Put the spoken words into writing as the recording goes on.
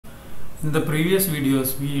In the previous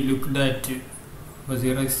videos, we looked at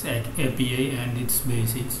Wazirx API and its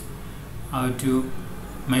basics, how to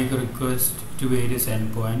make requests to various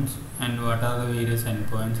endpoints and what are the various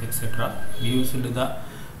endpoints, etc. We used the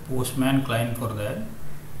Postman client for that.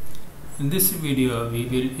 In this video, we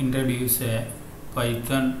will introduce a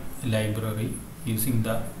Python library using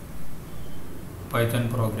the Python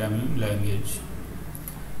programming language.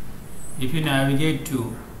 If you navigate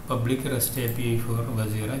to public REST API for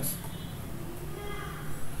Wazirx,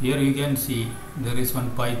 here you can see there is one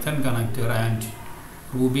Python connector and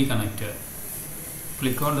Ruby connector.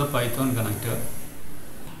 Click on the Python connector.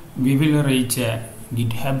 We will reach a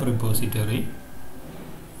GitHub repository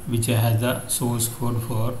which has the source code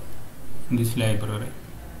for this library.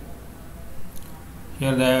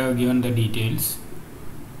 Here they have given the details.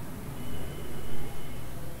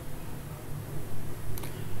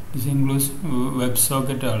 This includes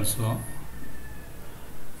WebSocket also.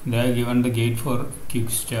 They have given the gate for quick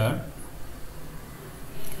start.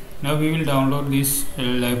 Now we will download this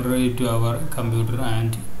library to our computer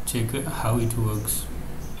and check how it works.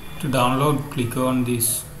 To download, click on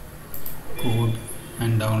this code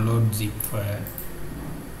and download zip file.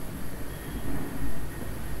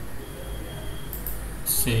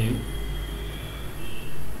 Save.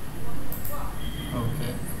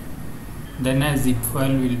 Okay. Then a zip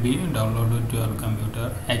file will be downloaded to your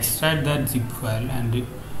computer. Extract that zip file and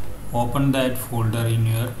open that folder in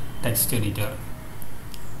your text editor.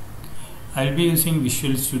 I'll be using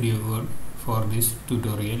Visual Studio Code for this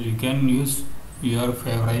tutorial. You can use your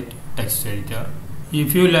favorite text editor.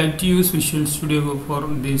 If you like to use Visual Studio Code for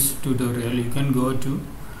this tutorial, you can go to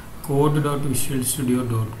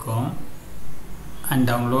code.visualstudio.com and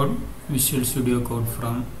download Visual Studio Code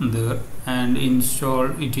from there and install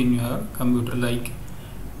it in your computer like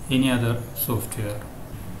any other software.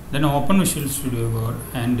 Then open Visual Studio Code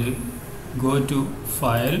and go to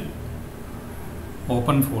File,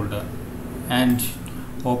 Open Folder, and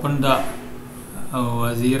open the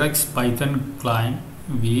Wazirx Python client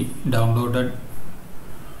we downloaded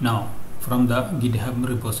now from the GitHub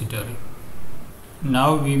repository.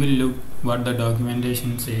 Now we will look what the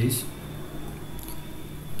documentation says.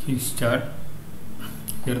 Kickstart.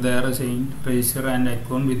 Here they are saying register an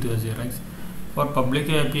account with Wazirx. For public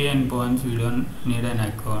API endpoints, we don't need an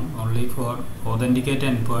account. Only for authenticate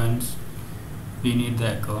endpoints, we need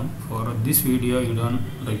the account. For this video, you don't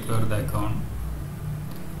require the account.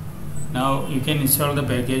 Now you can install the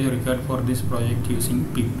package required for this project using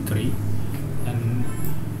pip3, and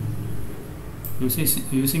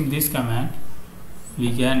using this command,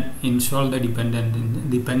 we can install the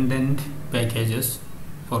dependent packages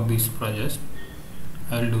for this project.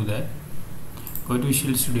 I will do that. Go to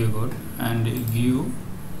Visual Studio Code and view,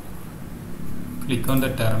 click on the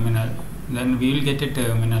terminal. Then we will get a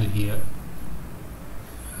terminal here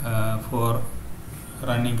for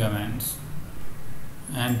running commands,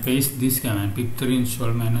 and paste this command pip3 install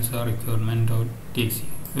 -r requirement.txt.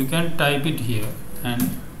 You can type it here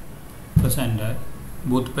and press enter.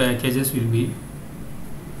 Both packages will be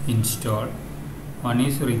installed. One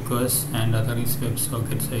is request and other is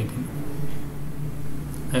WebSockets, I think.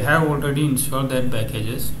 I have already installed that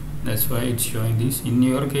packages, that's why it's showing this. In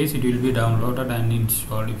your case, it will be downloaded and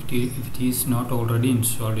installed if it is not already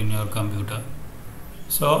installed in your computer.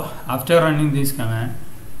 So after running this command,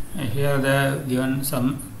 here they have given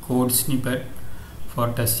some code snippet for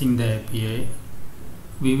testing the API.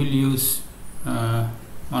 We will use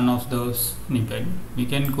one of those snippet. We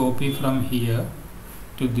can copy from here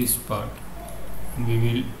to this part. We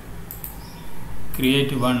will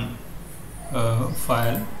create one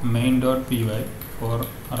file main.py for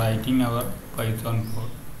writing our Python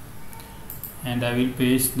code, and I will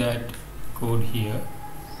paste that code here.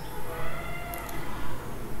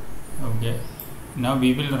 Okay, now we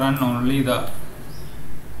will run only the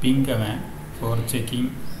ping command for checking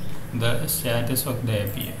the status of the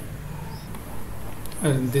API.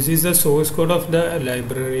 This is the source code of the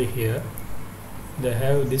library here. They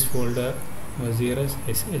have this folder Wazirx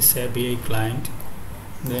API client,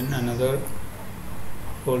 then another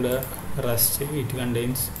folder REST. It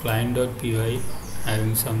contains client.py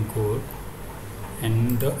having some code,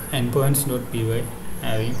 and endpoints.py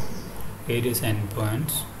having various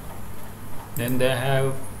endpoints. Then they have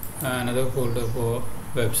another folder for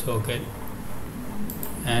WebSocket,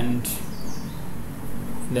 and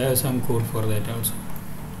they have some code for that also.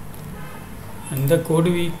 And the code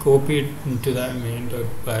we copied into the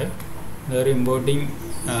main.py. They are importing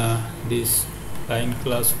this line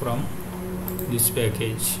class from this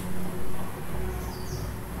package.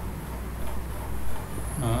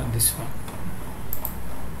 This one,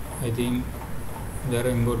 I think We are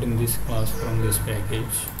importing this class from this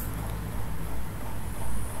package,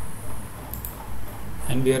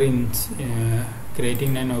 and we are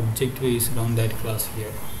creating an object based on that class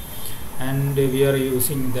here, and we are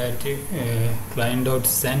using that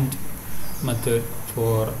client.send method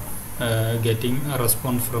for getting a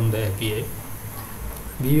response from the API.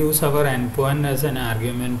 We use our endpoint as an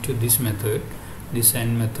argument to this method, this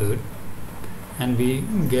send method, and we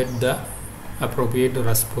get the appropriate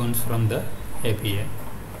response from the API.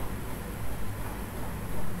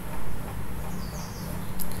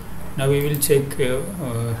 Now we will check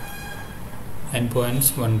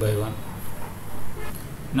endpoints one by one.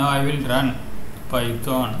 Now I will run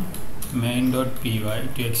python main.py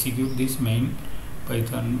to execute this main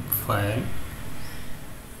Python file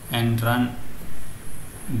and run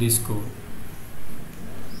this code.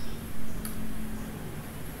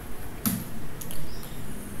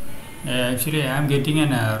 Actually I am getting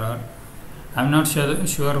an error. I am not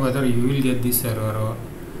sure whether you will get this error, or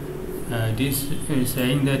it is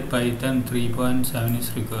saying that Python 3.7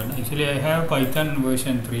 is required. Actually I have Python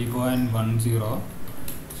version 3.10,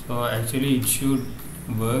 so actually it should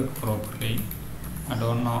work properly. I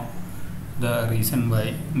don't know the reason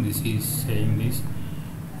why this is saying this.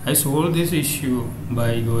 I solved this issue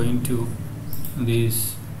by going to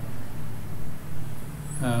this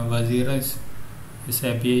Wazirx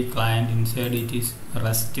API client. Inside it is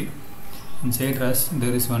Rust. Inside Rust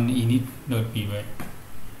there is one init.py.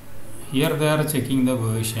 Here they are checking the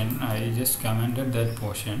version. I just commented that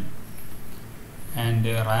portion and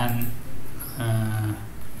ran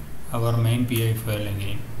our main PI file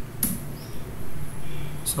again.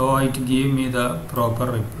 So it gave me the proper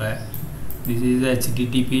reply. This is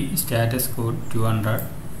HTTP status code 200.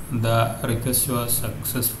 The request was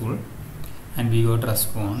successful and we got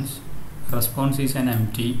response. Response is an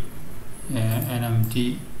empty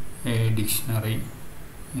dictionary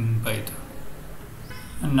in Python.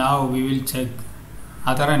 And now we will check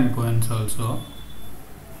other endpoints also.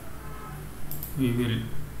 We will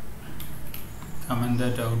comment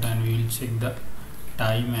that out and we will check the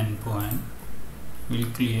time endpoint. We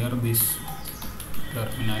will clear this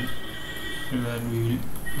terminal where we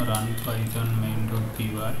will run python main.py.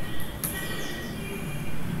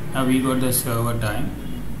 Now we got the server time.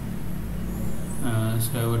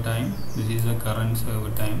 This is the current server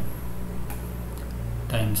time,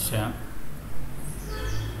 timestamp.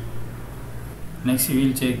 Next we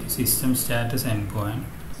will check system status endpoint.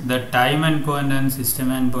 The time endpoint and system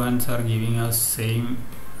endpoints are giving us same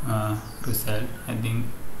result. I think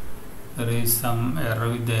there is some error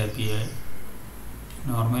with the API.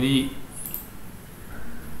 Normally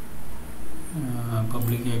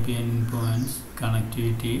public API endpoints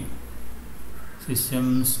connectivity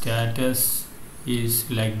system status is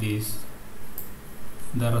like this,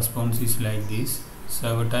 the response is like this.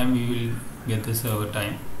 Server time we will get the server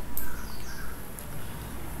time,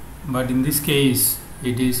 but in this case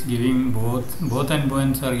it is giving both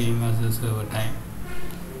endpoints are giving us the server time.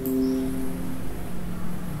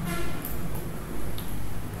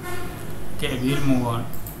 Okay, we will move on.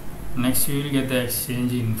 Next we will get the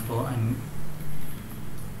exchange info, and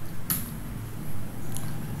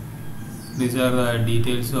these are the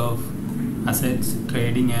details of assets,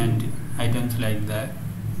 trading and items like that.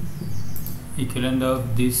 Equivalent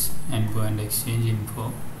of this endpoint exchange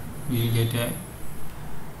info, we will get a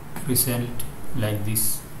result like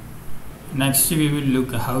this. Next we will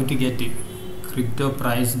look how to get crypto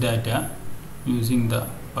price data using the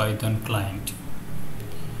Python client.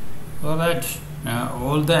 For that,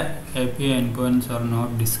 all the API endpoints are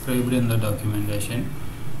not described in the documentation.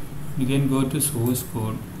 You can go to source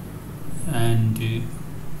code, and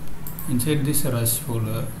inside this Rust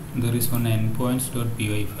folder there is one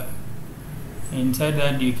endpoints.py file. Inside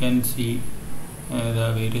that you can see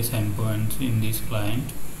the various endpoints in this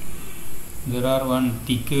client. There are one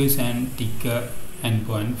tickers and ticker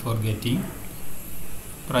endpoint for getting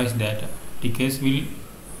price data. Tickers will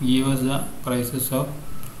give us the prices of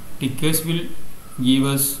tickers will give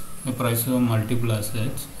us the price of multiple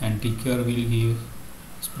assets, and ticker will give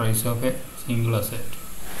us price of a single asset.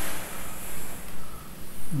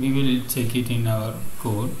 We will check it in our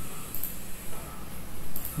code.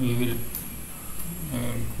 We will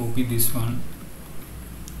copy this one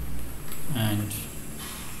and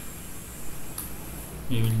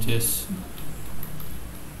we will just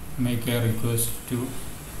make a request to.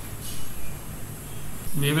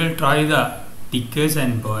 We will try the tickers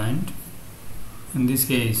endpoint, in this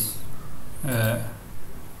case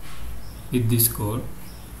with this code,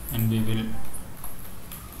 and we will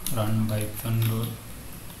run python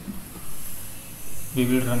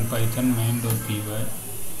main.py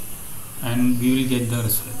and we will get the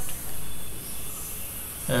result.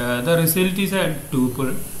 The result is a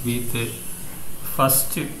tuple with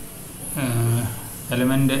first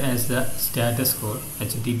element as the status code,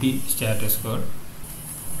 HTTP status code.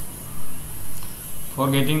 For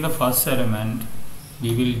getting the first element, we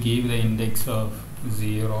will give the index of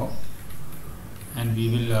 0 and we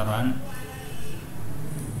will run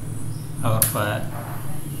our file.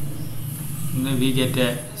 We get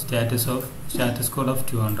a status code of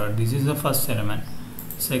 200. This is the first element.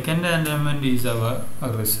 Second element is our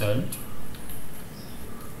result.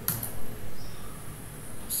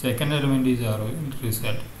 Second element is our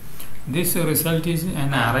result. This result is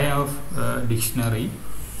an array of dictionary.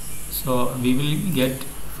 So we will get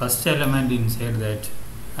first element inside that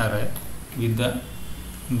array with the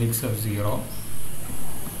index of 0.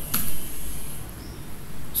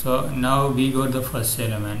 So now we got the first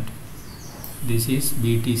element. This is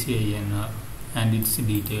BTC INR and its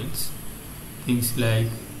details, things like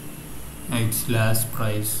its last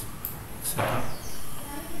price, etc.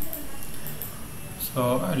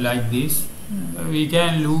 So like this we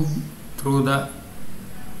can loop through the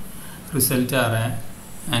result array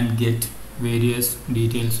and get various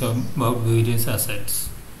details about various assets.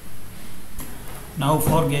 Now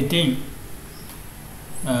for getting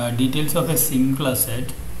details of a single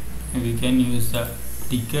asset, we can use the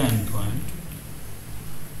ticker endpoint.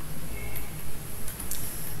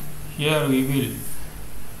 Here we will,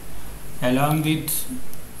 along with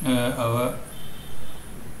our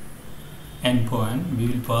endpoint, we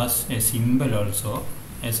will pass a symbol also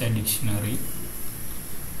as a dictionary.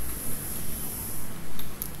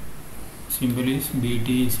 Symbol is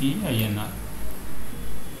BTC INR.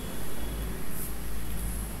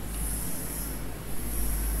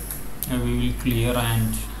 We will clear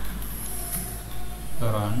and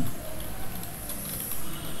run.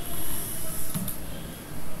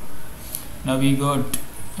 Now we got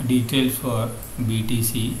details for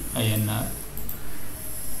BTC INR.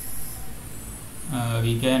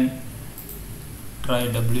 We can try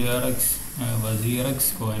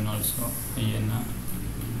Wazirx coin also INR.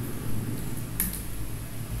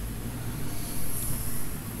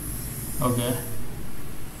 Okay.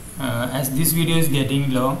 As this video is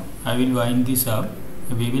getting long, I will wind this up.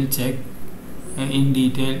 We will check in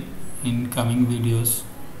detail in coming videos.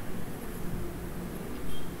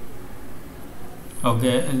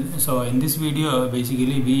 Okay, so in this video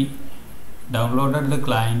basically we downloaded the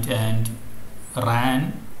client and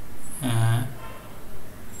ran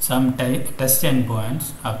some test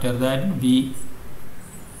endpoints. After that we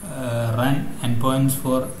run endpoints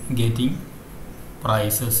for getting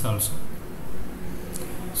prices also.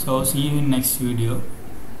 So see you in next video.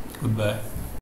 Goodbye.